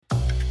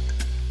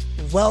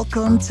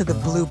Welcome to The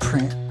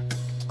Blueprint,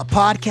 a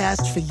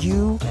podcast for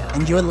you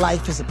and your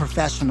life as a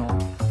professional.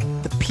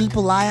 The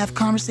people I have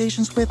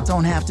conversations with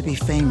don't have to be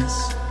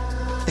famous.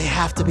 They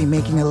have to be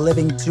making a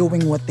living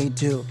doing what they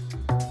do.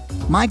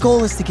 My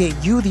goal is to get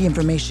you the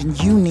information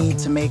you need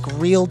to make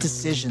real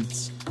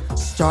decisions.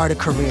 Start a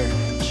career,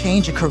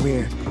 change a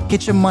career,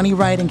 get your money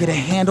right, and get a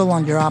handle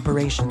on your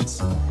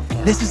operations.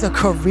 This is a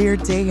Career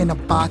Day in a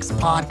Box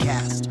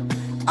podcast.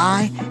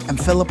 I am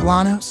Philip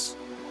Llanos,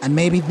 and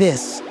maybe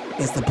this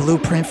is the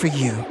blueprint for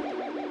you.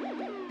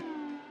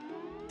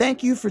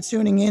 Thank you for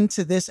tuning in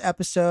to this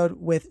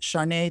episode with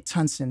Sharnae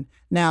Tunson.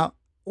 Now,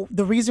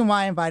 the reason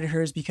why I invited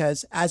her is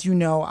because, as you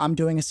know, I'm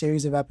doing a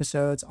series of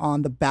episodes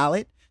on the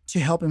ballot to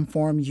help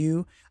inform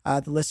you,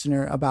 the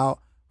listener,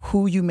 about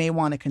who you may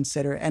want to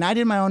consider. And I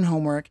did my own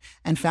homework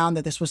and found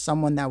that this was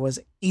someone that was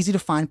easy to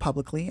find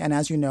publicly. And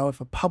as you know,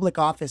 if a public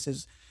office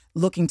is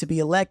looking to be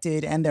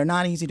elected and they're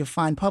not easy to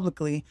find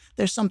publicly,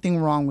 there's something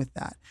wrong with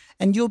that.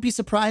 And you'll be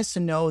surprised to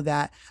know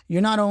that you're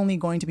not only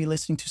going to be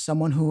listening to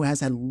someone who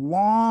has a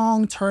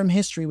long-term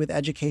history with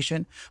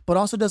education, but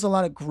also does a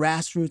lot of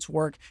grassroots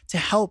work to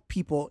help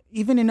people,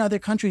 even in other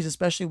countries,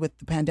 especially with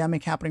the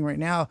pandemic happening right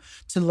now,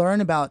 to learn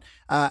about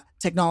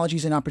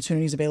technologies and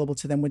opportunities available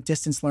to them with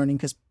distance learning,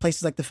 because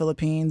places like the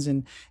Philippines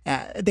and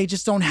they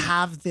just don't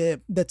have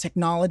the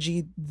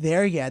technology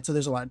there yet. So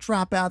there's a lot of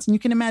dropouts, and you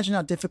can imagine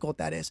how difficult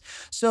that is.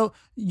 So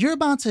you're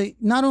about to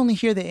not only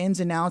hear the ins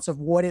and outs of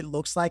what it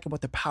looks like and what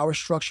the power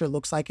structure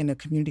looks like in a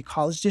community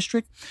college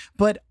district,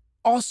 but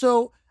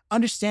also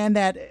understand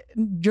that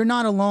you're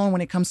not alone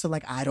when it comes to,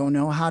 like, I don't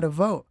know how to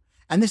vote.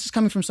 And this is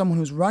coming from someone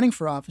who's running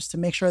for office to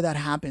make sure that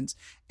happens.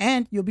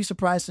 And you'll be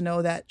surprised to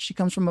know that she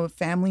comes from a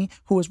family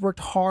who has worked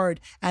hard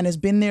and has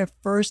been there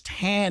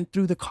firsthand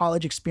through the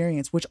college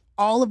experience, which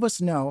all of us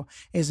know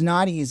is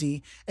not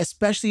easy,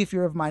 especially if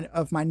you're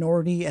of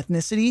minority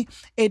ethnicity.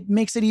 It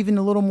makes it even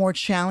a little more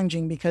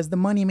challenging because the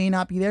money may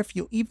not be there for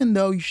you, even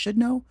though you should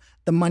know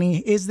the money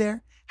is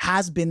there,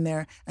 has been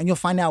there, and you'll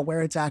find out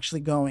where it's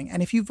actually going.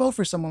 And if you vote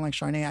for someone like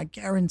Sharnae, I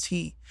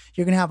guarantee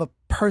you're going to have a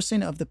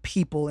person of the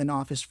people in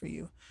office for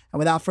you. And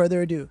without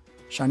further ado,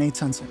 Sharnae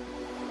Tunson.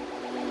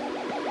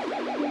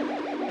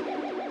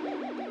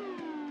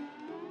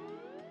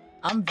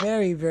 I'm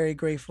very, very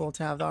grateful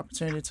to have the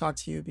opportunity to talk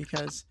to you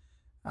because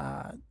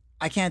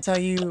I can't tell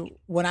you,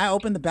 when I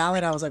opened the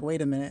ballot, I was like,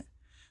 wait a minute.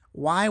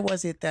 Why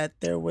was it that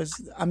there was,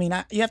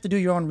 you have to do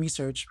your own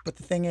research, but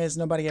the thing is,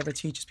 nobody ever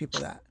teaches people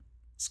that.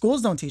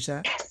 Schools don't teach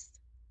that.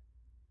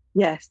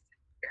 Yes,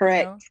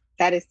 correct. You know?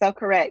 That is so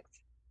correct.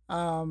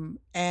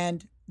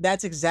 And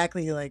that's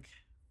exactly like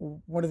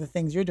one of the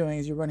things you're doing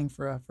is you're running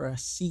for a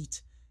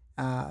seat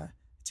to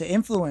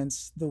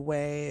influence the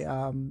way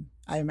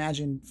I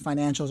imagine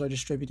financials are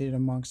distributed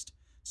amongst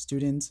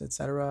students, et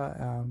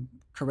cetera,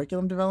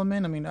 curriculum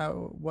development.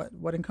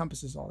 What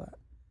encompasses all that?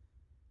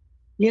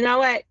 You know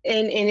what?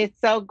 And it's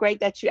so great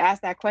that you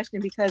asked that question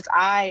because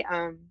I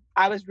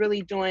was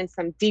really doing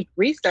some deep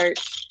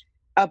research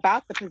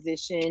about the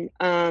position,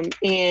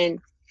 and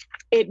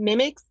it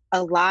mimics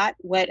a lot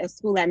what a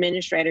school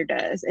administrator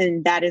does.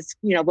 And that is,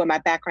 what my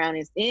background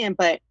is in,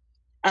 but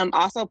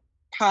also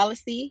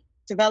policy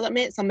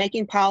development. So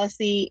making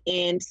policy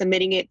and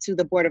submitting it to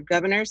the Board of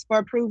Governors for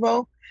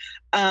approval.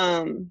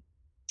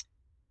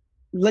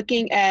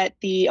 Looking at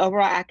the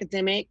overall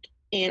academic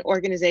and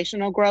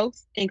organizational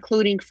growth,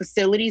 including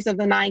facilities of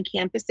the 9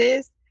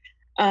 campuses.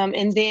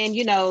 And then,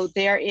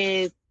 there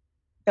is,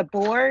 the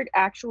board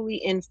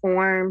actually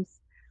informs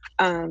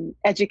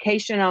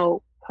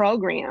educational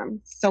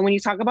programs. So when you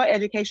talk about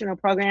educational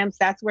programs,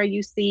 that's where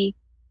you see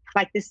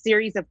like the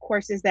series of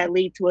courses that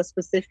lead to a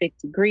specific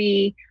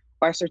degree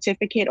or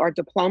certificate or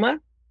diploma.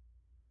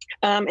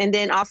 And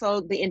then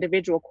also the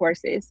individual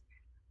courses.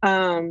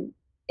 And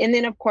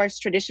then, of course,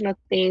 traditional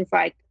things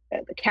like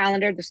the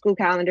calendar, the school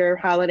calendar,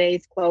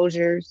 holidays,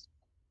 closures,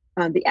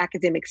 the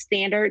academic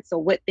standards. So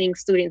what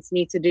things students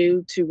need to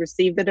do to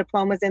receive the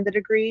diplomas and the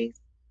degrees.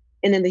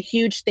 And then the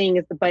huge thing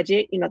is the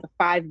budget, the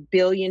 $5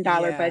 billion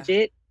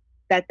budget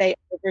that they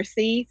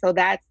oversee. So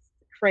that's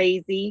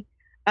crazy.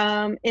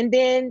 And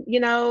then,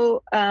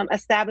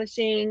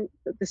 establishing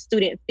the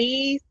student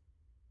fees,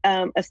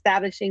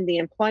 establishing the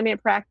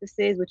employment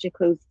practices, which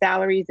includes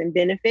salaries and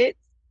benefits.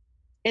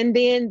 And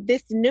then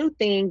this new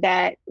thing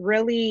that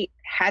really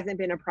hasn't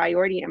been a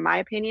priority, in my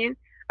opinion,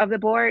 of the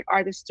board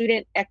are the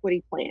student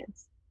equity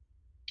plans.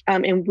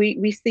 And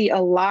we see a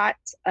lot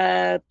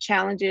of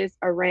challenges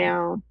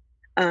around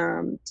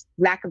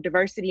lack of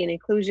diversity and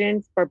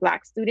inclusion for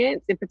Black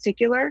students in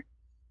particular.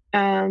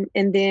 And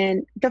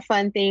then the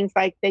fun things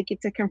like they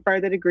get to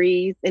confer the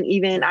degrees and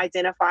even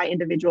identify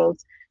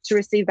individuals to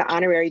receive the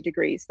honorary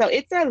degrees. So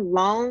it's a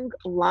long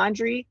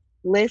laundry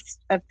list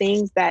of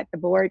things that the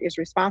board is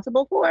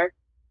responsible for.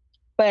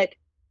 But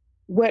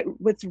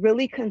what's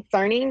really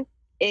concerning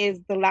is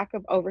the lack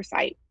of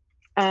oversight.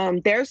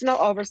 There's no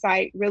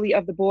oversight really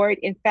of the board.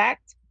 In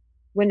fact,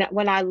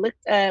 when I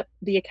looked up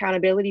the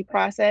accountability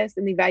process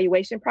and the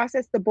evaluation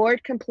process, the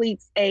board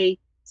completes a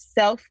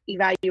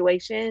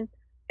self-evaluation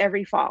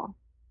every fall.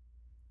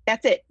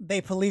 That's it.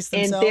 They police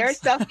And they're themselves.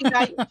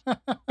 self-evaluation,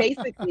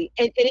 basically.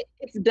 And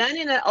it's done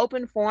in an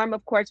open forum,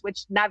 of course,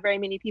 which not very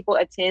many people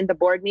attend the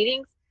board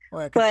meetings.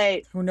 Well, 'cause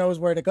But who knows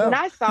where to when go?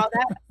 I saw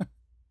that,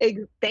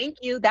 thank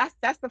you. That's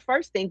the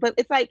first thing. But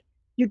it's like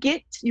you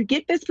get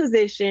this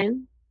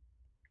position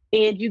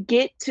and you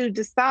get to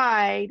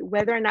decide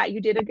whether or not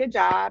you did a good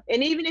job.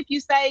 And even if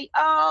you say,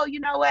 oh, you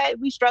know what,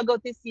 we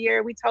struggled this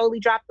year, we totally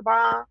dropped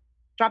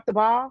the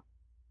ball,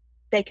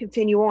 they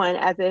continue on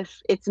as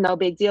if it's no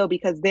big deal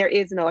because there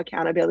is no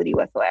accountability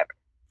whatsoever.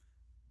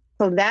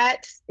 So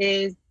that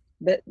is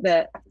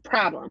the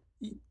problem.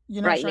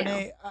 You know, right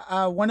Sharnae,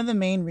 one of the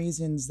main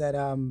reasons that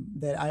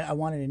I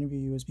wanted to interview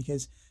you was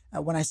because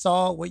when I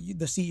saw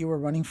the seat you were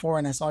running for,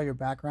 and I saw your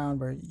background,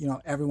 where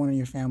everyone in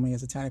your family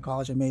has attended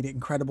college and made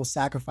incredible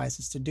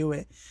sacrifices to do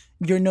it.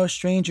 You're no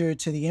stranger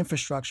to the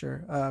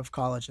infrastructure of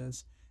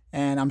colleges,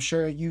 and I'm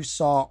sure you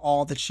saw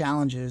all the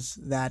challenges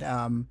that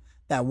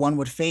one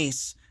would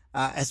face,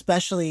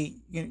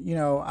 especially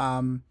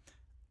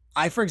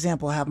I, for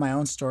example, have my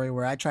own story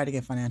where I tried to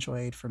get financial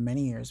aid for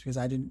many years because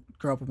I didn't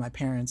grow up with my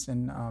parents,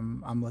 and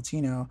I'm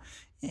Latino,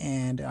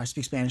 and I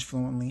speak Spanish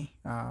fluently,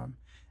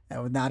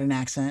 without an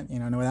accent,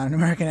 no, without an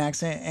American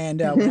accent. And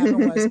what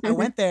happened was I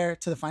went there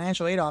to the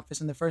financial aid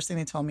office, and the first thing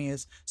they told me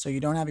is, "So you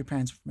don't have your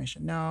parents'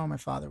 information?" No, my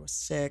father was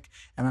sick,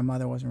 and my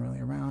mother wasn't really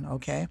around.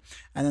 Okay,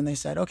 and then they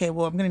said, "Okay,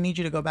 well, I'm going to need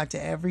you to go back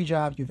to every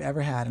job you've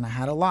ever had," and I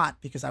had a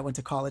lot because I went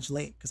to college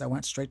late because I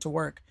went straight to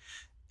work,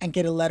 and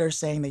get a letter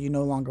saying that you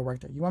no longer work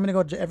there. You want me to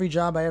go to every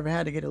job I ever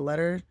had to get a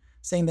letter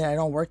saying that I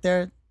don't work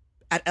there?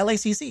 At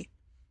LACC.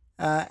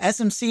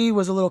 SMC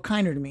was a little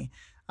kinder to me.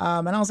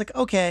 And I was like,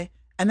 okay.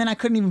 And then I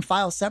couldn't even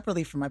file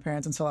separately from my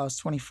parents until I was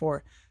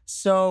 24.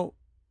 So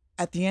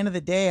at the end of the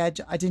day, I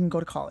didn't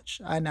go to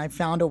college, and I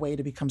found a way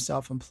to become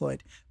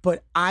self-employed.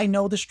 But I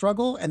know the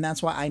struggle, and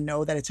that's why I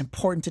know that it's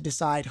important to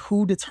decide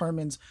who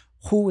determines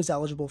who is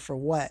eligible for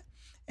what.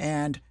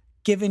 And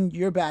given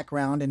your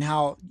background and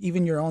how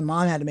even your own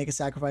mom had to make a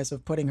sacrifice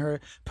of putting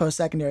her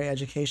post-secondary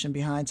education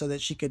behind so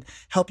that she could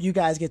help you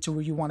guys get to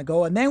where you want to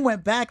go, and then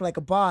went back like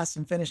a boss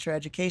and finished her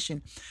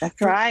education. That's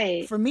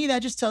right. For me, that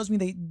just tells me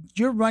that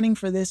you're running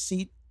for this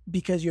seat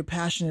because you're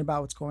passionate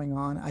about what's going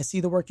on. I see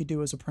the work you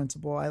do as a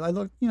principal. I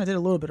looked, did a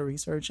little bit of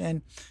research,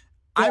 and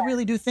I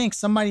really do think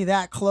somebody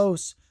that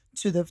close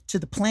to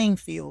the playing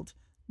field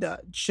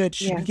should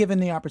be given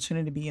the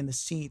opportunity to be in the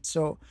seat.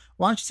 So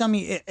why don't you tell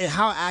me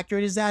how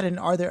accurate is that, and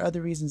are there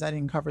other reasons I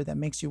didn't cover that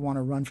makes you want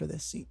to run for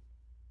this seat?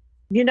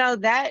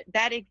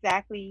 That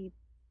exactly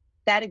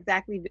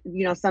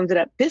sums it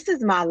up. This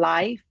is my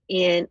life,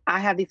 and I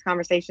have these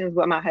conversations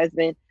with my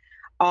husband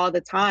all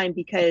the time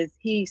because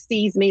he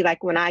sees me,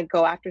 like when I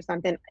go after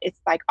something,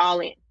 it's like all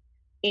in.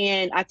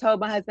 And I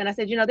told my husband, I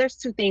said, there's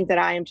two things that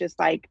I am just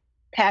like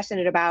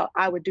passionate about,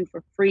 I would do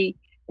for free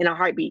in a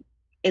heartbeat,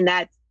 and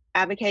that's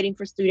advocating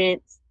for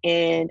students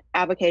and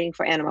advocating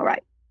for animal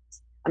rights.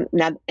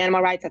 Now,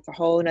 animal rights, that's a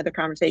whole another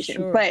conversation.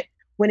 Sure. But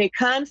when it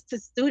comes to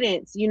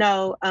students,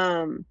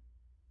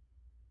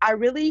 I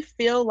really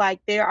feel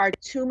like there are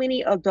too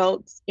many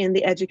adults in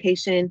the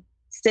education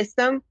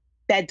system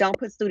that don't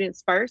put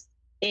students first.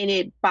 And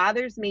it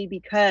bothers me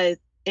because,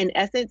 in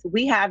essence,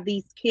 we have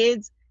these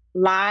kids'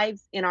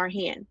 lives in our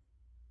hands.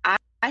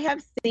 I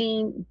have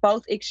seen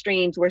both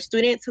extremes where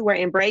students who were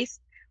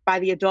embraced by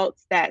the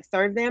adults that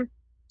serve them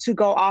to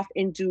go off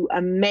and do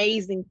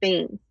amazing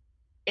things.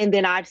 And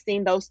then I've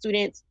seen those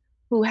students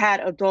who had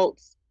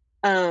adults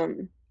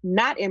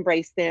not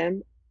embrace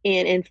them.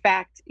 And in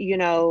fact,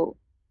 the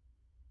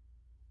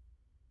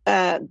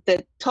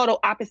total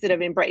opposite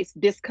of embrace,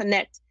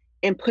 disconnect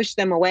and push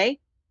them away.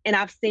 And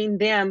I've seen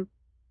them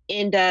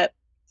end up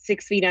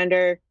 6 feet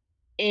under,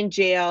 in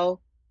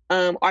jail,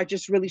 are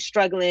just really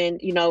struggling,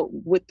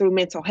 through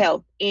mental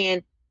health.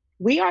 And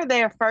we are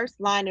their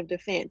first line of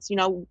defense.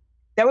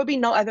 There would be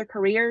no other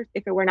careers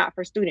if it were not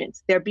for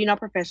students. There'd be no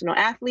professional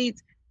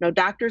athletes, no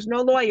doctors,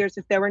 no lawyers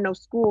if there were no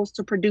schools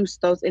to produce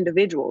those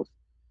individuals.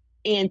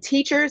 And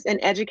teachers and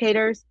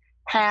educators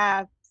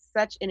have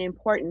such an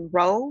important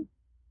role.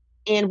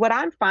 And what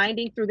I'm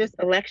finding through this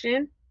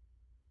election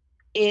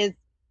is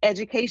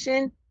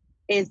education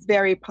is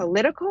very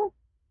political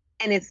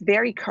and it's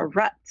very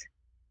corrupt.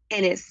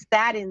 And it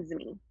saddens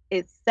me.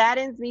 It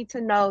saddens me to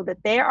know that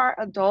there are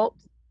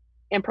adults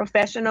and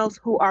professionals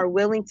who are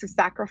willing to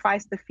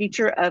sacrifice the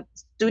future of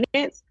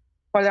students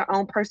for their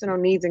own personal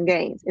needs and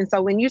gains. And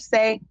so when you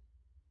say,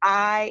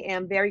 I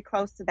am very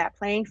close to that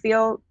playing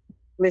field,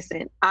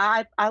 listen,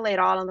 I lay it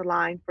all on the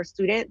line for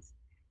students.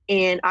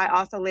 And I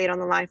also lay it on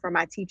the line for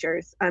my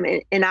teachers.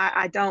 And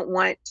I don't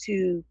want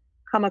to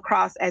come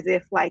across as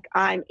if like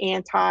I'm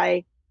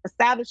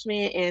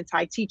anti-establishment,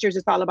 anti-teachers.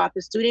 It's all about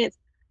the students.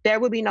 There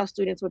will be no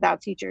students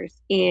without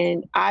teachers.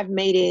 And I've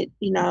made it,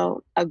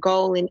 a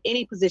goal in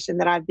any position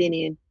that I've been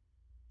in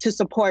to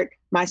support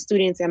my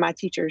students and my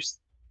teachers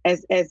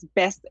as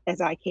best as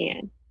I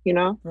can,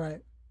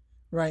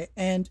 Right.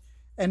 And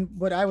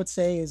what I would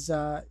say is,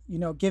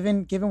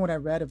 given what I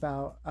read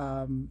about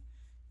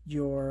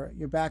your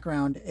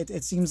background,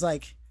 it seems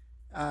like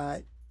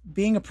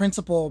being a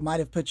principal might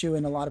have put you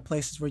in a lot of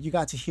places where you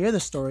got to hear the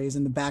stories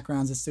and the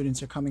backgrounds that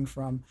students are coming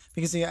from.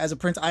 Because yeah, as a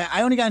principal,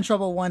 I only got in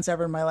trouble once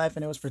ever in my life,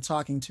 and it was for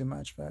talking too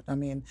much. But I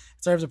mean,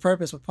 it serves a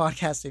purpose with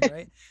podcasting,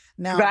 right?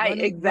 Now, Right,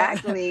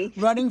 exactly.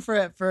 running for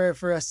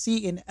a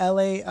seat in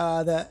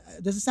LA,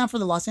 does it stand for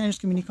the Los Angeles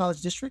Community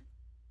College District?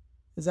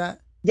 Is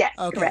that Yes,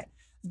 okay? correct.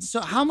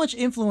 So how much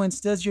influence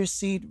does your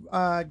seat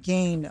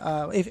gain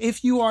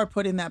if you are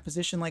put in that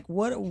position? Like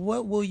what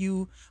will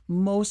you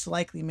most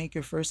likely make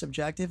your first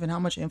objective, and how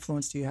much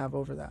influence do you have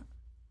over that?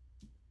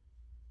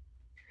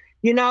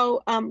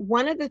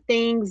 One of the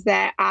things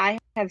that I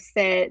have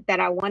said that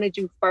I want to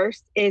do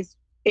first is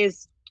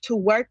to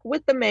work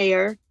with the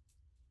mayor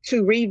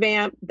to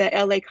revamp the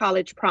LA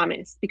College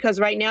Promise, because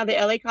right now the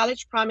LA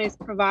College Promise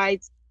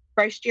provides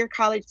first time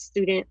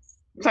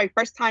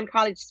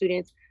college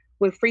students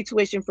with free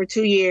tuition for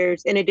 2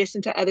 years in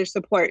addition to other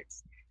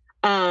supports.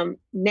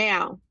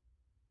 Now,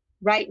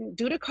 right,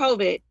 due to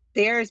COVID,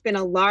 there has been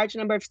a large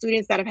number of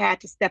students that have had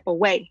to step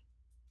away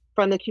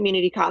from the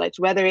community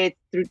college, whether it's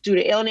due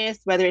to illness,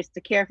 whether it's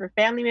to care for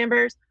family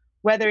members,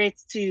 whether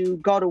it's to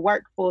go to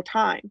work full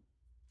time.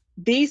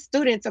 These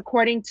students,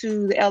 according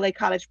to the LA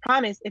College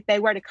Promise, if they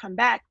were to come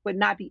back, would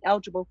not be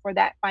eligible for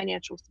that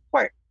financial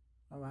support.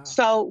 Oh, wow.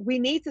 So we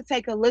need to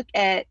take a look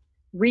at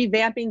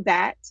revamping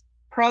that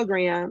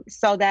program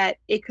so that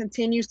it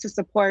continues to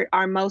support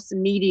our most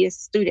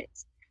neediest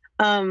students.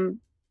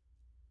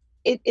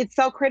 It's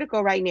so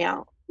critical right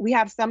now. We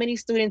have so many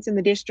students in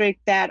the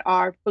district that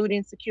are food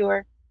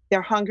insecure,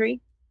 they're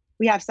hungry.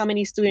 We have so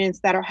many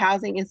students that are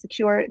housing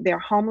insecure, they're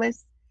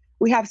homeless.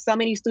 We have so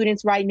many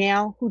students right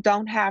now who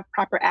don't have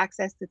proper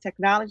access to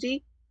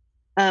technology.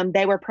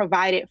 They were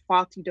provided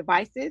faulty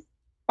devices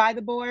by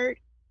the board.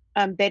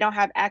 They don't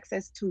have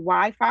access to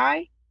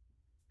Wi-Fi.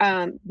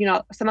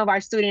 Some of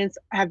our students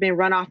have been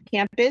run off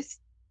campus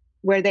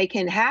where they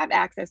can have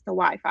access to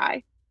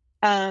Wi-Fi.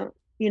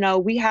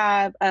 We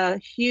have a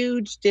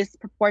huge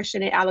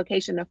disproportionate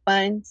allocation of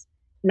funds.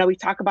 We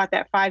talk about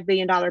that $5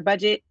 billion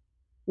budget.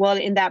 Well,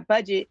 in that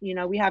budget,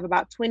 we have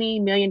about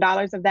 $20 million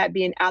of that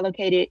being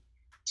allocated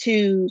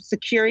to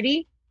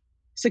security.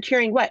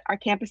 Securing what? Our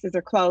campuses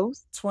are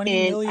closed.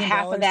 $20 million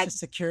half of that to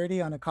security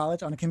on a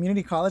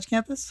community college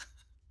campus?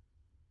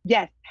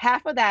 Yes,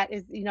 half of that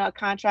is, a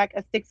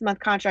 6-month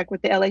contract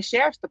with the LA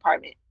Sheriff's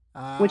Department,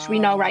 which we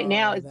know right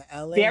now is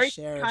very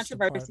Sheriff's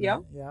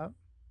controversial. Yeah,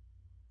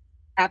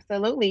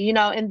 absolutely.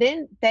 And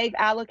then they've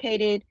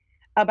allocated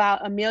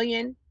about $1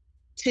 million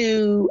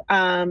to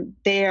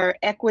their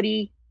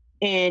equity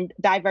and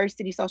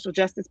diversity social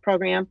justice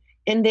program,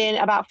 and then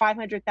about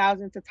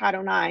 $500,000 to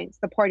Title IX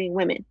supporting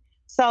women.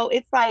 So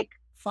it's like,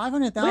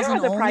 500,000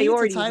 only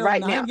priorities to Title right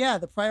IX? now. Yeah,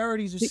 the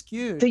priorities are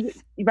skewed.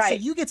 Right. So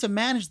you get to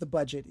manage the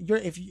budget.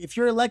 If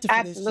you're elected for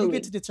Absolutely. this, you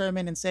get to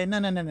determine and say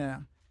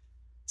no.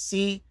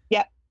 See.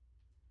 Yep.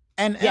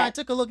 And I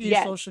took a look at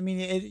your social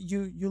media.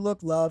 You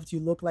look loved.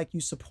 You look like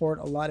you support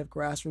a lot of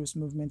grassroots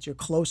movements. You're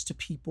close to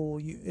people.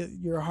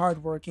 You're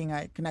hardworking.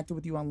 I connected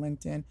with you on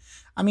LinkedIn.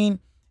 I mean,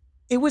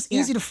 it was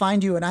easy to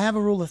find you. And I have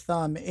a rule of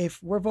thumb: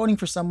 if we're voting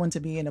for someone to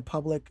be in a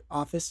public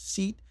office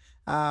seat,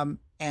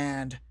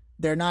 and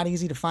they're not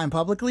easy to find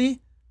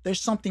publicly,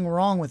 there's something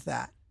wrong with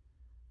that.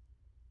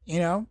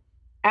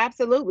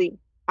 Absolutely.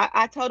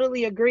 I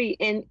totally agree.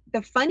 And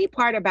the funny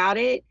part about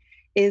it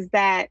is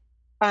that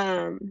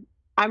I'm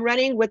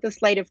running with a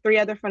slate of 3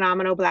 other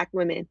phenomenal Black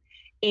women.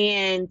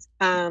 And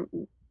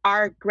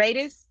our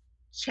greatest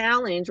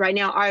challenge right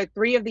now are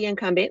 3 of the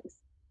incumbents.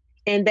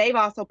 And they've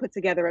also put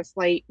together a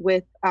slate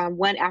with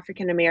 1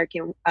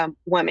 African-American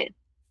woman.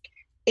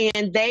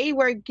 And they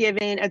were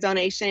given a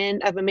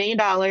donation of $1 million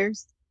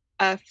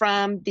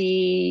from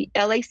the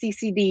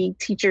LACCD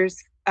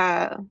Teachers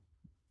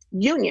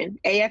Union,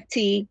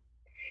 AFT.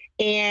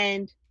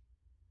 And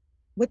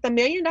with $1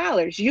 million,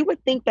 you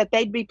would think that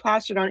they'd be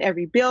plastered on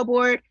every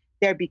billboard.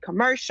 There'd be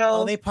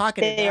commercials. Oh, they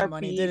pocketed that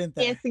money, didn't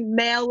they? Fancy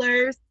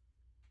mailers.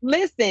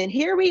 Listen,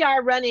 here we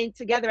are running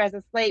together as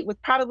a slate with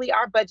probably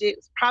our budget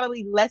is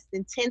probably less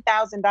than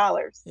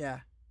 $10,000. Yeah.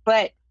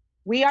 But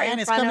we are and in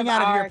it's front coming of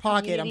out our of your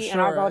pocket, I'm community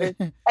and our sure. voters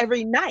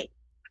every night.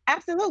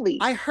 Absolutely.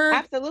 I heard.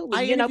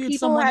 Absolutely.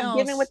 People have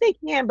given what they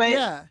can, but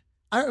yeah.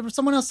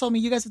 Someone else told me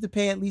you guys have to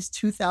pay at least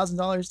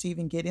 $2,000 to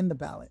even get in the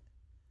ballot.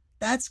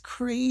 That's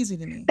crazy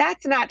to me.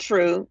 That's not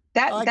true.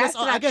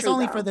 I guess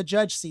only for the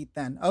judge seat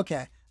then.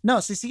 Okay. No,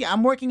 see,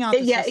 I'm working out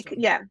the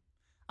system.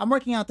 I'm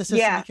working out the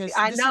system because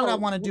this is what I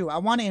want to do. I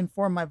want to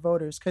inform my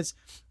voters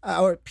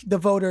or the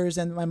voters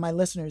and my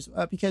listeners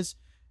because,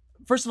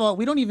 first of all,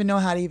 we don't even know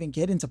how to even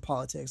get into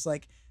politics.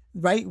 Like,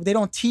 right? They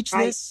don't teach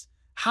this.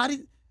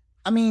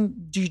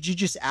 Did you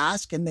just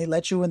ask and they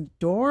let you in the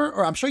door?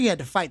 Or I'm sure you had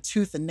to fight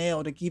tooth and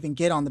nail to even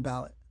get on the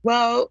ballot.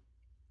 Well,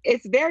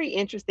 it's very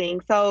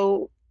interesting.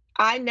 So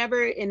I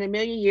never in a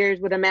million years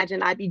would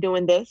imagine I'd be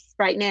doing this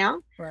right now.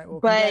 Right. Well,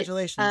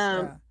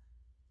 congratulations.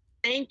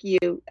 Thank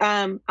you.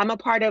 I'm a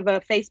part of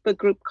a Facebook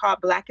group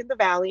called Black in the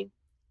Valley.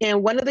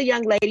 And one of the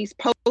young ladies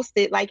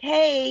posted like,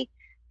 hey,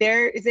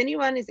 is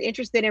anyone is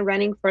interested in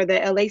running for the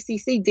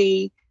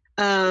LACCD?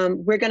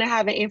 We're going to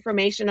have an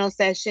informational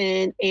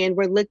session, and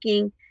we're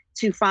looking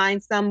to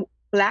find some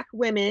Black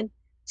women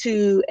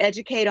to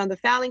educate on the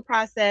filing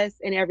process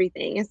and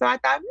everything. And so I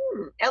thought,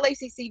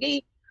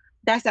 LACCD,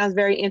 that sounds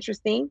very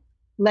interesting.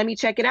 Let me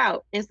check it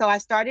out. And so I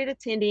started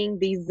attending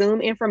these Zoom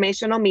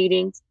informational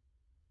meetings,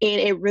 and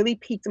it really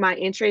piqued my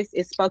interest.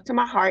 It spoke to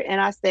my heart, and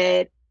I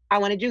said, I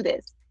want to do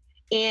this.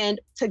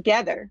 And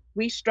together,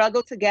 we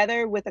struggled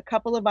together with a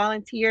couple of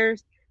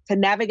volunteers to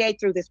navigate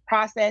through this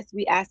process.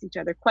 We asked each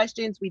other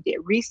questions. We did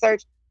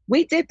research.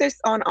 We did this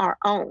on our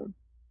own.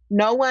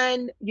 No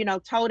one,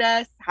 told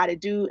us how to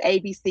do A,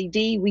 B, C,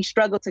 D. We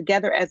struggled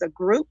together as a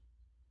group.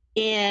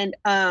 And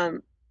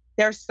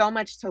there's so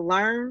much to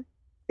learn.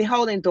 The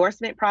whole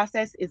endorsement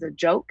process is a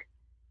joke.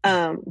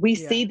 We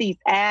see these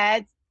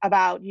ads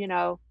about,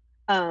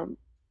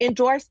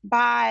 endorsed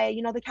by,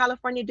 the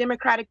California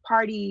Democratic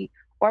Party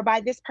or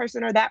by this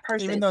person or that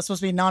person. Even though it's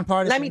supposed to be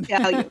nonpartisan. Let me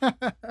tell you.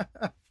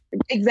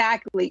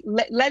 Exactly.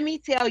 Let me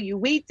tell you,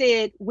 we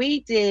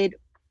did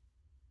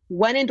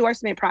one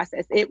endorsement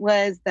process. It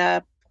was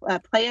the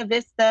Playa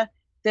Vista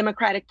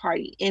Democratic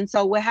Party. And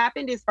so what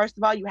happened is, first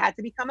of all, you had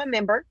to become a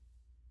member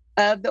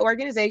of the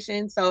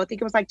organization. So I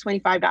think it was like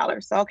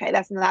 $25. So, okay,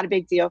 that's not a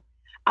big deal.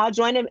 I'll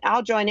join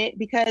it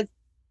because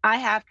I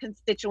have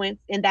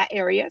constituents in that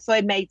area. So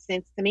it made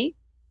sense to me.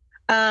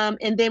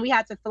 And then we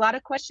had to fill out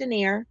a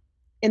questionnaire,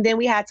 and then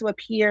we had to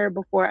appear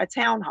before a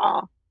town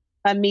hall,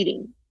 a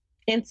meeting.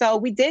 And so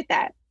we did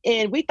that.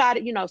 And we thought,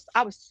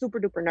 I was super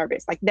duper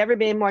nervous, like never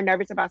been more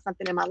nervous about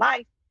something in my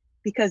life,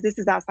 because this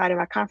is outside of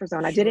my comfort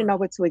zone. I didn't know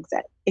what to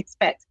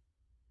expect.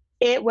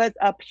 It was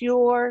a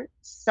pure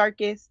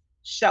circus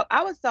show.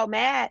 I was so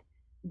mad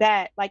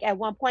that like at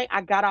one point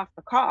I got off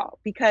the call,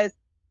 because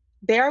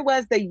there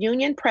was the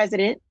union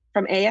president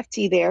from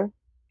AFT there.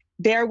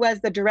 There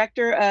was the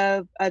director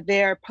of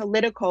their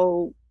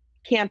political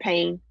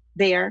campaign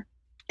there.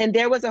 And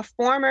there was a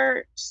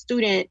former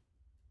student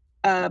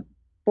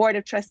board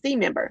of trustee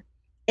member.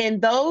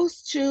 And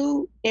those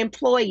two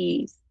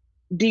employees,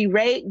 they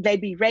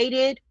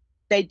berated,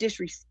 they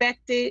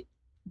disrespected,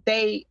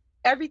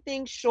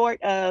 everything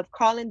short of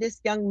calling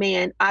this young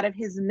man out of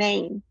his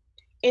name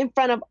in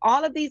front of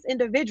all of these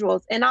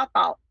individuals. And I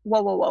thought,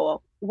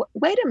 whoa,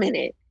 wait a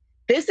minute.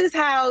 This is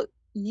how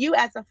you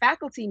as a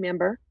faculty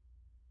member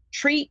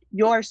treat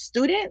your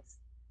students?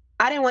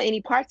 I didn't want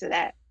any parts of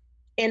that.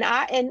 And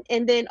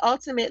then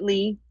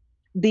ultimately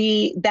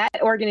that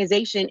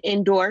organization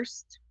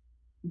endorsed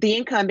the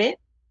incumbent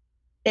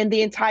and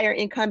the entire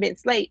incumbent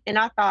slate. And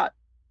I thought,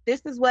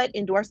 this is what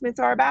endorsements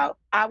are about.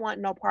 I want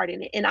no part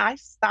in it. And I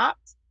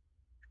stopped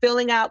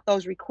filling out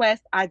those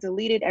requests. I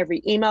deleted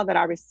every email that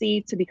I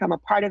received to become a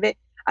part of it.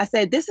 I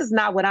said, this is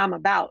not what I'm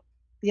about.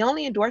 The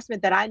only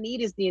endorsement that I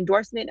need is the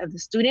endorsement of the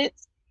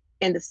students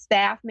and the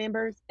staff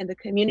members and the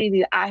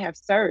community that I have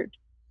served.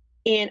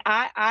 And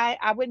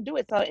I wouldn't do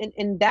it. So,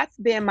 and that's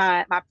been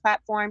my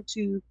platform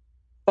to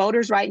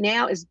voters right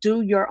now, is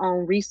do your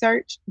own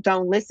research.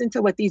 Don't listen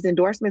to what these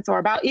endorsements are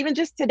about. Even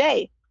just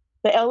today,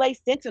 the LA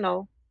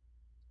Sentinel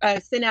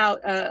sent out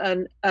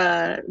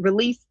a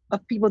release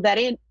of people that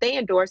they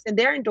endorse, and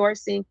they're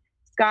endorsing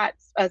Scott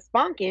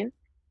Sponkin,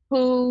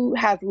 who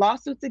has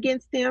lawsuits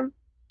against him,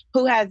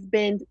 who has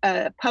been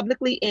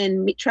publicly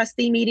in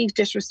trustee meetings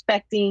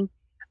disrespecting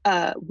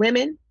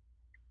women,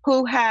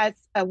 who has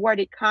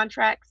awarded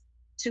contracts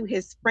to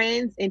his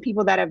friends and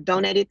people that have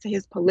donated to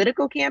his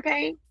political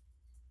campaign.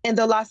 And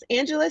the Los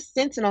Angeles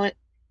Sentinel,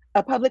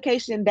 a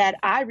publication that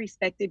I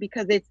respected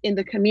because it's in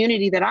the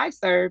community that I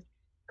serve,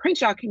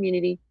 Crenshaw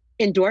community,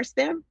 endorsed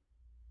them.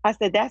 I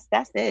said, that's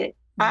it.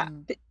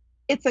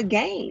 It's a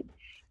game.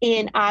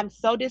 And I'm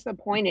so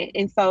disappointed.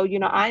 And so,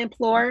 I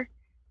implore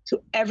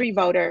to every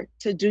voter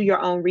to do your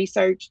own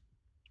research.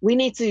 We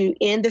need to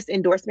end this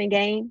endorsement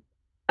game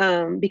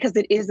because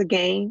it is a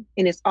game,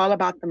 and it's all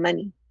about the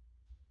money.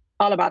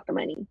 All about the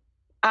money.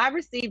 I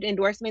received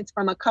endorsements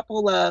from a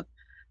couple of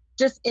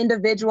just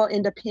individual,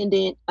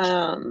 independent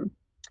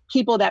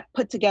people that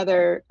put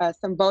together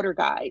some voter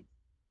guides.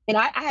 And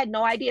I had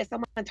no idea.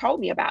 Someone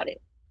told me about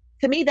it.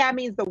 To me, that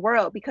means the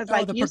world, because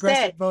like you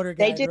said,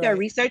 they did their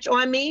research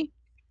on me.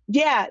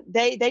 Yeah,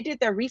 they did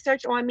their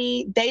research on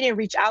me. They didn't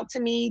reach out to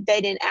me. They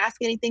didn't ask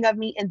anything of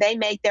me, and they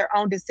made their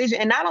own decision.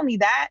 And not only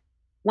that,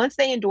 once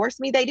they endorsed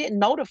me, they didn't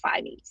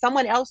notify me.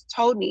 Someone else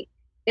told me.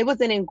 It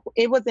was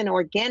an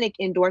organic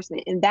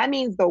endorsement, and that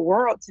means the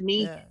world to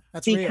me,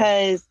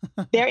 because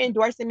they're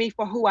endorsing me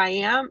for who I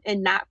am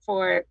and not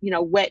for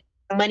what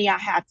money I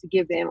have to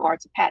give them or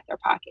to pat their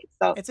pockets.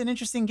 So it's an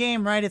interesting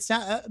game, right? It's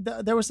not,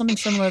 there was something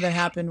similar that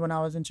happened when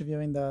I was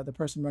interviewing the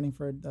person running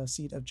for the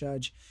seat of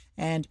judge,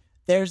 and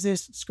there's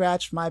this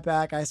scratch my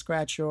back, I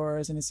scratch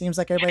yours, and it seems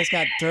like everybody's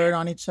got dirt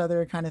on each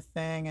other kind of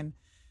thing, and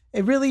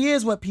it really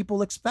is what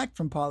people expect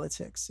from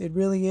politics. It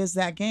really is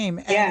that game,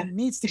 and it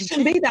needs to be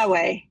shouldn't be that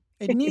way.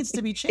 It needs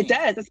to be changed. It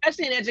does,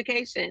 especially in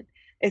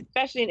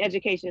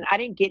education. I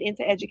didn't get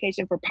into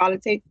education for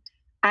politics.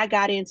 I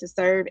got in to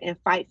serve and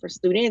fight for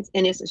students.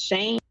 And it's a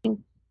shame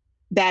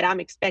that I'm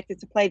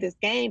expected to play this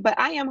game, but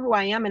I am who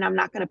I am, and I'm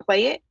not going to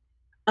play it.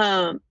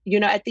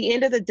 At the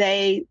end of the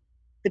day,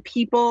 the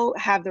people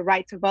have the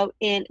right to vote.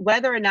 And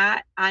whether or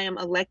not I am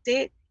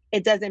elected,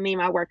 it doesn't mean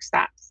my work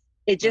stops.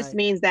 It just Right.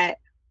 means that,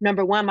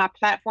 number one, my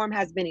platform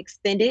has been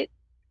extended.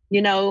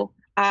 You know,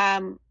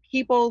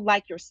 people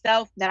like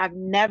yourself that I've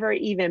never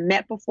even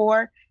met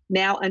before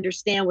now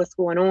understand what's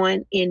going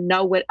on and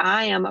know what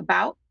I am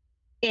about.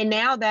 And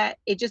now that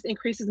it just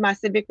increases my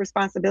civic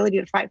responsibility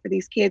to fight for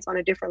these kids on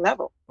a different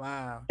level.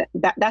 Wow.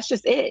 That's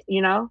just it.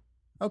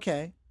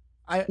 Okay.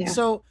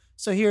 Yeah.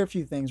 So here are a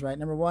few things, right?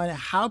 Number one,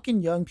 how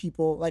can young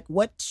people, like,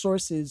 what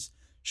sources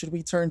should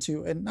we turn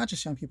to, and not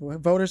just young people,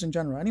 voters in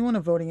general, anyone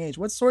of voting age,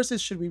 what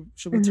sources should we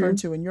turn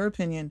to, in your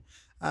opinion,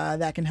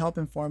 that can help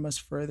inform us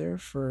further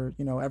for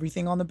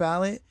everything on the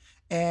ballot,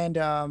 and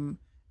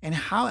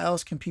how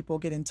else can people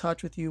get in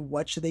touch with you?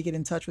 What should they get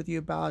in touch with you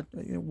about?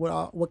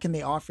 What can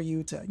they offer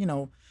you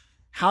to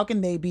how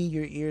can they be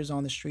your ears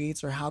on the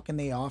streets, or how can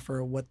they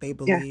offer what they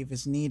Yeah. believe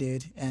is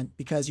needed? And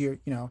because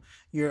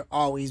you're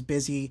always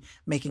busy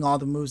making all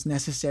the moves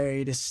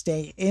necessary to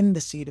stay in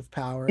the seat of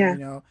power,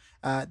 Yeah.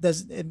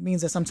 does it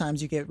means that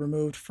sometimes you get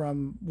removed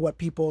from what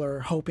people are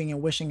hoping and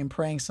wishing and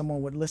praying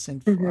someone would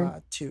listen Hmm.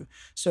 to.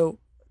 So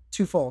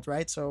twofold,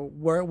 right? So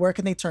where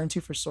can they turn to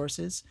for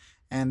sources,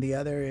 and the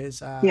other is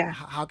Yeah.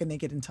 how can they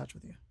get in touch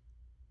with you?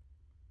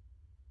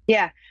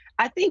 Yeah.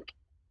 I think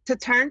to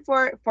turn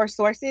for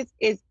sources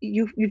is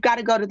you've got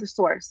to go to the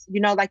source.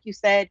 Like you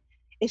said,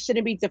 it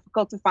shouldn't be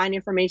difficult to find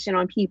information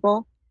on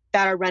people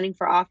that are running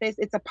for office.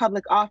 It's a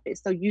public office,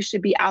 so you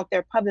should be out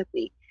there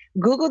publicly.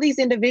 Google these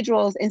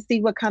individuals and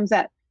see what comes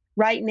up.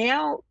 Right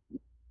now,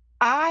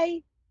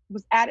 I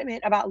was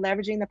adamant about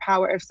leveraging the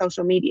power of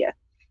social media.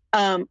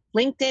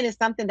 LinkedIn is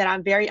something that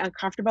I'm very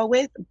uncomfortable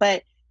with,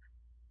 but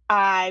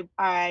I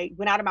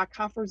went out of my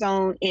comfort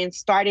zone and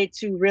started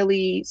to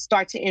really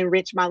start to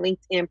enrich my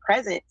LinkedIn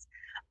presence.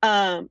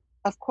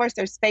 Of course,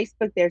 there's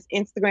Facebook, there's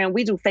Instagram.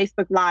 We do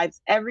Facebook Lives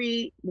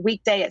every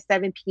weekday at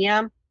 7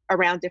 p.m.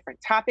 around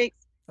different topics.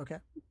 Okay.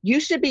 You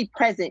should be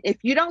present. If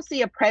you don't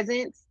see a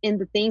presence in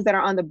the things that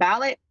are on the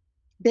ballot,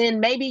 then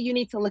maybe you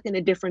need to look in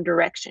a different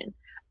direction.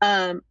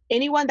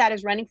 Anyone that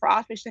is running for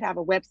office should have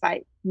a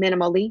website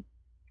minimally.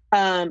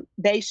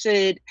 They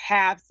should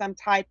have some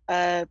type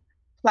of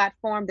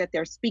platform that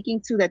they're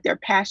speaking to, that they're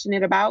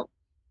passionate about.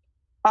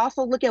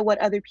 Also, look at what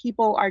other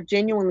people are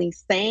genuinely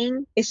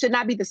saying. It should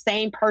not be the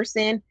same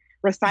person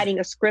reciting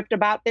a script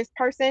about this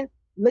person.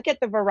 Look at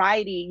the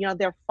variety,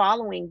 they're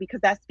following, because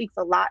that speaks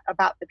a lot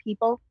about the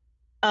people.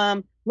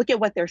 Look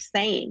at what they're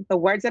saying, the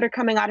words that are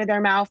coming out of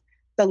their mouth,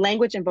 the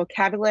language and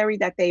vocabulary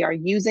that they are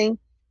using.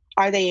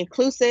 Are they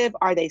inclusive?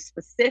 Are they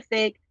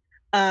specific?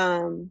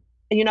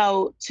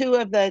 Two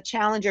of the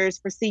challengers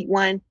for seat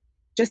one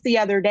just the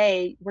other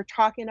day were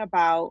talking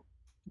about,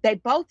 they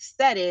both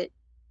said it,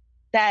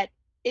 that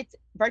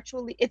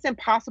it's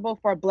impossible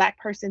for a Black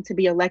person to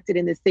be elected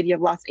in the city of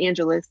Los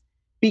Angeles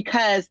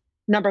because,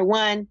 number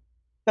one,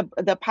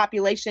 the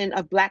population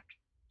of Black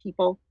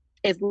people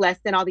is less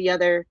than all the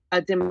other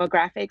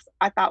demographics.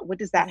 I thought, what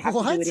does that have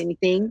to do with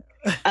anything?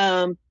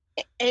 And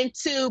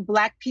two,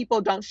 Black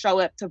people don't show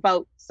up to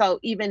vote. So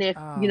even if,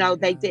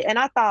 they did, and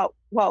I thought,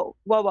 whoa,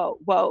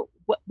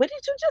 what did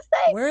you just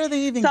say? Where are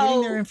they even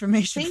getting their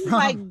information things from?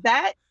 Like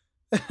that,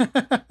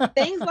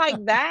 things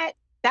like that,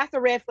 that's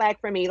a red flag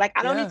for me. Like,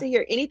 I don't need to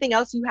hear anything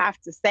else you have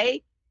to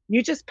say.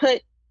 You just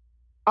put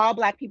all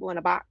Black people in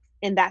a box,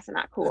 and that's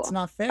not cool. That's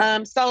not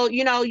fair. So,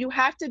 you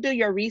have to do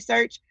your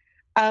research.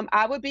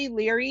 I would be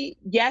leery.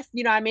 Yes,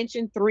 I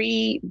mentioned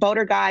 3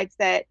 voter guides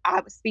that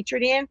I was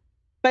featured in,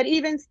 but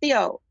even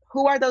still,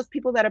 who are those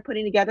people that are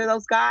putting together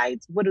those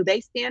guides? What do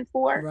they stand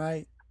for?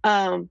 Right.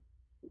 Their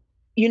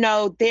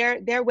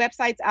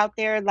websites out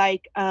there,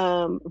 like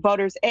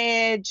Voters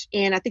Edge,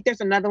 and I think there's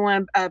another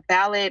one,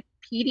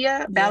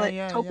 Ballotopia,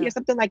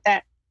 something like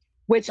that,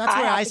 which that's I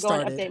where have I to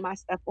started. go and update my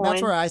stuff on.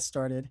 That's where I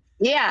started.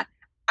 Yeah,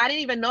 I didn't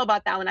even know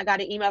about that one. I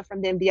got an email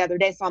from them the other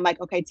day, so I'm like,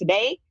 okay,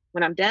 today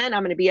when I'm done,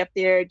 I'm going to be up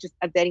there just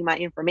updating my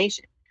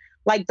information.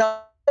 Like, those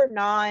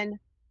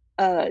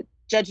are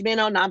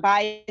judgmental,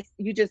 non-biased.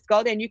 You just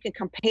go there and you can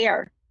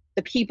compare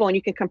the people, and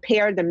you can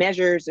compare the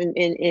measures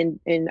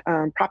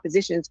and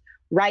propositions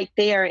right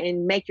there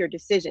and make your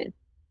decision.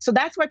 So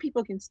that's where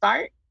people can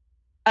start.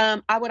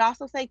 I would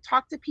also say,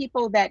 talk to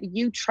people that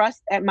you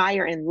trust,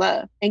 admire, and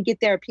love, and get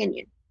their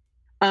opinion,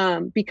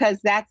 because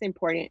that's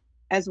important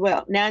as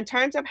well. Now, in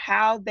terms of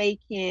how they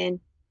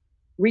can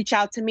reach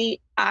out to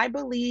me, I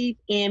believe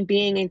in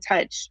being in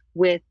touch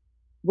with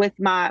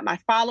my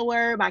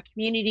follower, my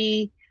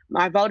community,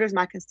 my voters,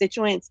 my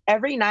constituents.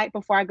 Every night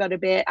before I go to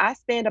bed, I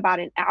spend about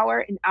an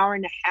hour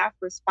and a half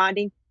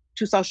responding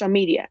to social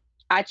media.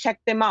 I check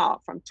them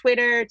all, from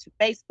Twitter to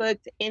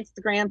Facebook to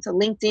Instagram to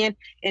LinkedIn,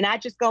 and I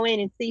just go in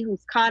and see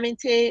who's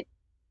commented,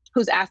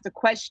 who's asked a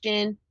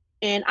question,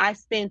 and I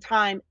spend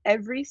time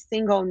every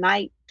single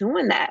night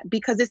doing that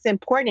because it's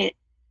important.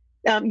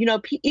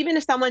 Even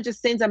if someone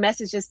just sends a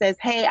message that says,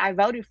 "Hey, I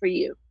voted for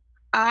you,"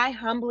 I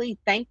humbly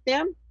thank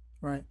them.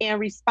 Right. And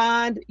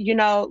respond,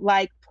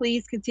 like,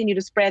 please continue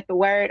to spread the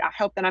word. I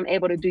hope that I'm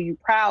able to do you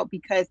proud,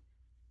 because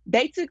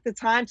they took the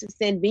time to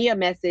send me a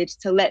message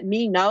to let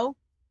me know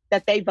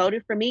that they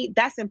voted for me.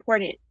 That's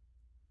important.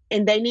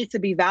 And they need to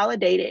be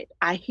validated.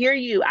 I hear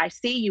you. I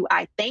see you.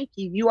 I thank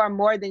you. You are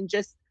more than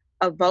just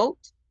a vote.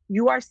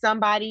 You are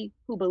somebody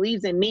who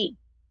believes in me.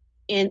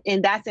 And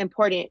that's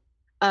important.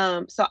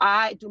 So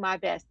I do my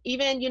best,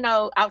 even,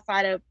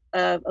 outside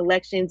of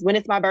elections, when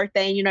it's my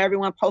birthday and,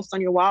 everyone posts on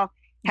your wall,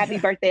 happy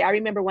birthday. I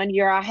remember one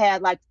year I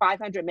had like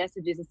 500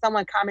 messages and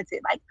someone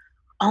commented like,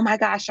 oh my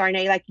gosh,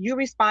 Sharnay, like you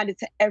responded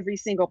to every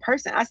single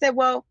person. I said,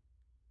 well,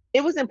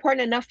 it was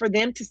important enough for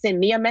them to send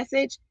me a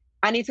message.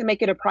 I need to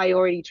make it a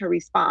priority to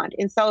respond.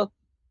 And so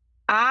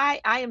I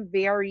am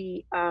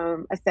very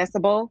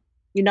accessible.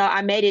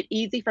 I made it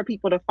easy for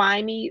people to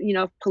find me.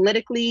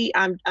 Politically,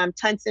 I'm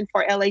Tunson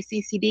for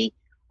LACCD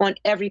on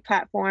every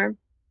platform.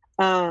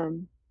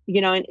 And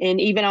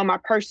even on my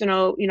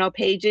personal,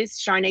 pages,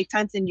 Sharnay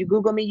Tunson, you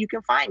Google me, you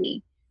can find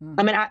me. Mm-hmm.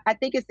 I mean, I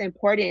think it's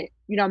important.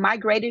 My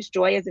greatest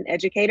joy as an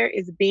educator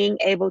is being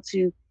able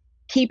to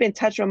keep in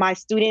touch with my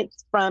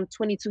students from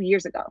 22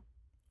 years ago.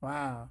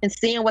 Wow. And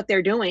seeing what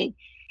they're doing.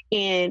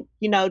 And,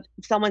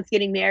 someone's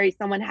getting married,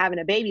 someone having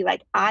a baby.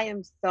 Like, I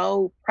am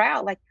so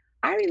proud. Like,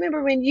 I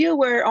remember when you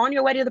were on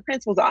your way to the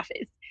principal's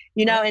office,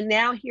 and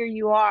now here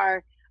you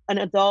are, an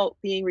adult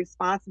being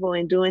responsible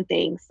and doing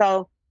things.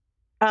 So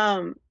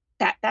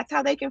that's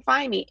how they can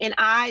find me. And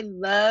I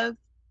love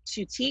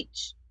to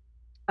teach.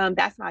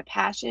 That's my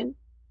passion.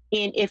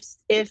 And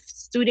if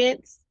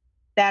students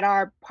that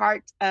are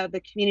part of the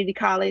community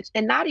college,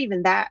 and not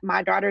even that,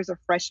 my daughter's a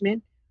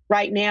freshman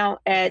right now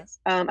at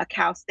a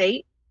Cal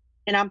State.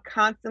 And I'm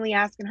constantly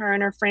asking her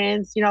and her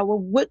friends, well,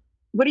 what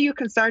are you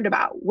concerned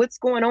about? What's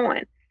going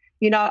on?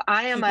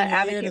 I am an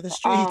advocate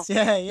for all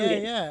students.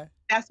 Yeah.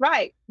 That's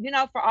right.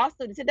 For all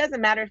students, it doesn't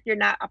matter if you're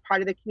not a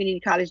part of the community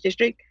college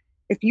district.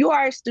 If you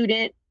are a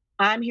student,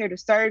 I'm here to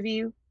serve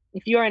you.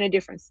 If you're in a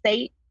different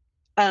state,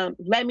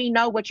 let me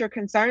know what your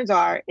concerns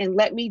are and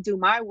let me do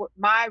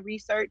my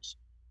research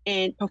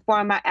and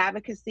perform my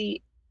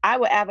advocacy. I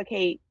will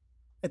advocate.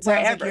 It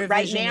sounds like your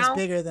vision is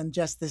bigger than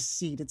just this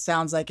seat. It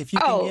sounds like if you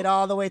can get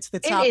all the way to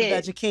the top of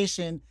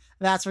education,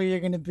 that's where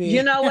you're going to be.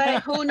 You know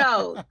what? Who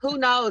knows? Who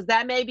knows?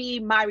 That may be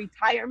my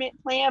retirement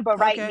plan. But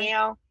right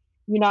now,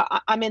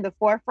 I'm in the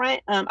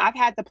forefront. I've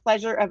had the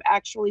pleasure of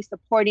actually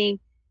supporting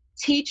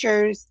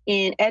teachers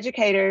and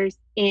educators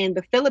in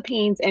the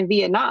Philippines and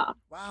Vietnam.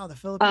 Wow, the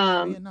Philippines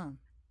and Vietnam.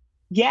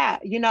 Yeah,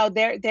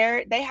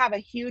 they have a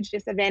huge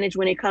disadvantage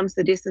when it comes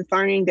to distance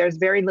learning. There's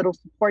very little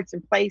supports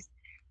in place.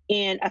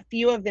 And a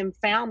few of them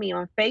found me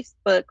on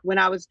Facebook when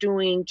I was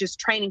doing just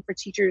training for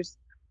teachers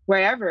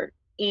wherever.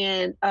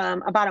 And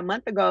about a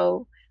month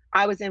ago,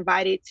 I was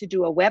invited to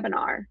do a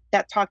webinar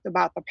that talked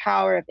about the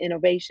power of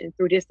innovation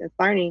through distance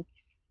learning.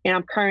 And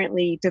I'm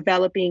currently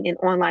developing an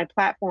online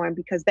platform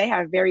because they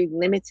have very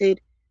limited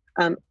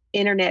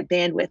internet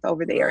bandwidth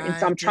over there. Right, and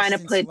so I'm trying to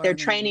put their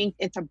training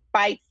into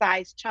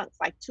bite-sized chunks,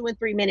 like 2 and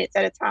 3 minutes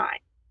at a time.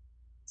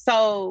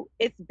 So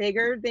it's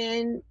bigger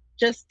than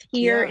just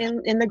here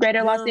in the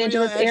greater Los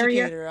Angeles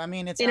area. I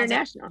mean, it's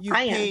international.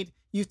 Like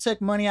you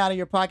took money out of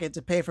your pocket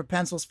to pay for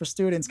pencils for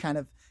students, kind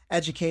of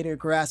educator,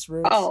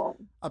 grassroots,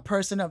 a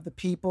person of the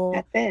people.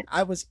 That's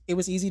it. It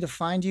was easy to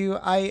find you.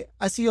 I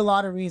see a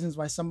lot of reasons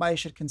why somebody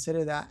should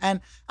consider that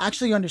and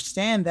actually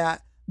understand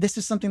that this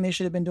is something they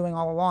should have been doing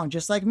all along,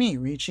 just like me,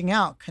 reaching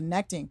out,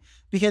 connecting,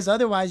 because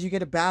otherwise you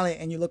get a ballot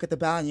and you look at the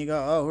ballot and you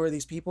go, oh, who are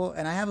these people?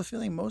 And I have a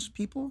feeling most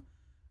people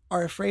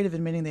are afraid of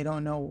admitting they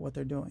don't know what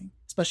they're doing,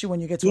 especially when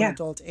you get to an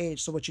adult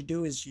age. So what you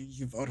do is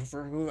you vote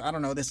for who, I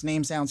don't know, this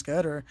name sounds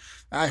good, or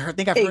I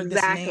think I've heard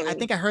this name. I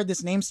think I heard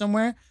this name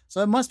somewhere.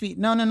 So it must be,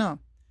 no.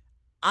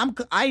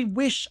 I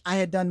wish I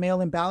had done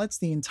mail-in ballots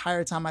the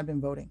entire time I've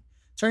been voting.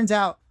 Turns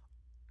out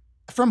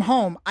from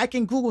home, I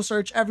can Google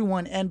search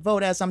everyone and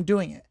vote as I'm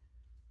doing it.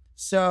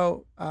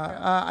 So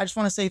I just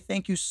want to say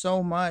thank you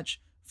so much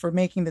for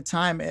making the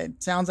time.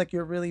 It sounds like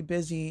you're really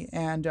busy,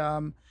 and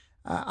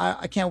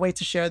I can't wait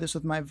to share this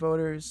with my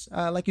voters.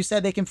 Like you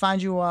said, they can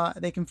find you.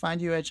 They can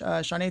find you at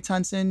Sharnay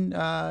Tunson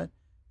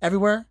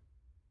everywhere.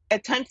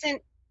 At Tunson,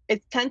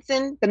 it's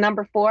Tunson, the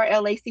number 4,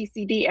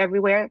 LACCD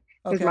everywhere.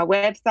 There's my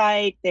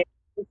website. There's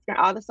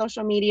all the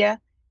social media.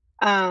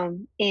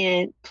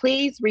 And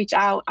please reach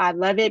out. I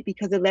love it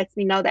because it lets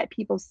me know that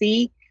people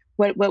see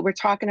what we're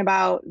talking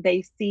about.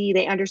 They see,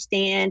 they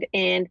understand,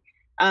 and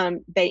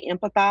they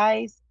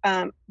empathize.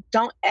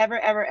 Don't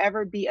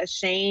ever be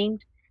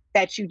ashamed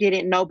that you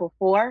didn't know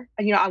before.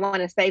 I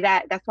want to say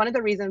that that's one of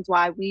the reasons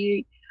why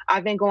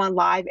I've been going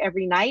live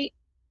every night,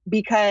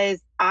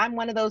 because I'm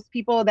one of those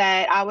people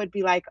that I would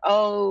be like,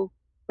 oh,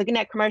 looking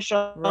at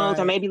commercials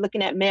or maybe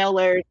looking at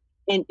mailers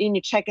and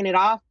you're checking it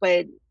off,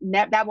 but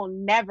that will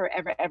never,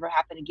 ever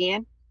happen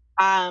again.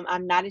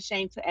 I'm not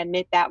ashamed to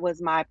admit that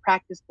was my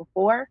practice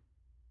before.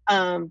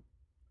 I'm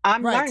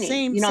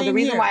learning. The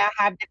reason why I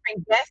have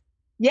different guests.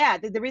 Yeah,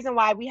 the reason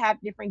why we have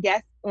different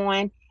guests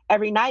on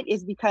every night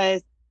is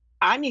because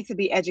I need to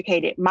be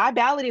educated. My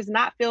ballot is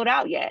not filled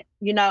out yet.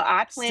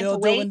 I plan to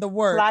wait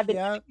until I've been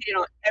educated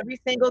on every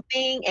single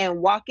thing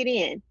and walk it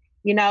in.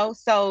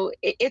 So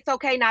it's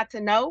okay not to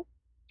know.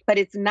 but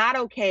it's not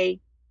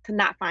okay to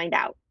not find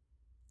out.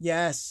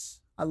 Yes.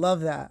 I love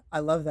that. I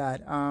love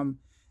that.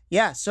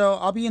 Yeah. So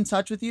I'll be in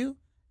touch with you,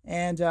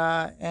 and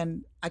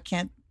I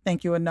can't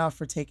thank you enough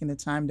for taking the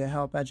time to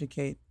help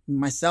educate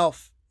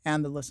myself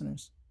and the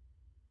listeners.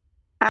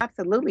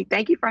 Absolutely.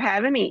 Thank you for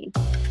having me.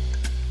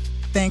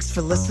 Thanks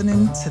for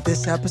listening to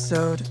this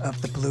episode of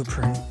The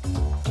Blueprint.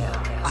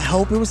 I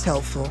hope it was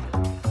helpful.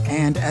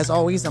 And as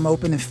always, I'm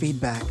open to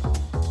feedback.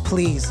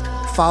 Please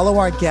follow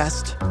our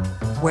guest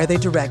where they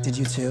directed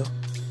you to,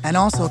 and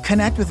also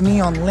connect with me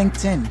on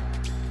LinkedIn.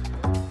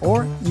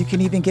 Or you can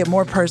even get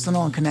more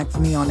personal and connect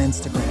with me on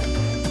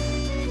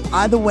Instagram.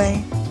 Either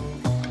way,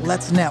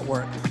 let's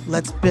network,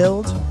 let's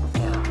build,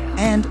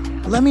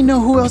 and let me know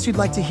who else you'd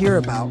like to hear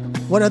about,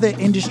 what other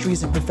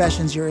industries and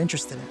professions you're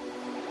interested in.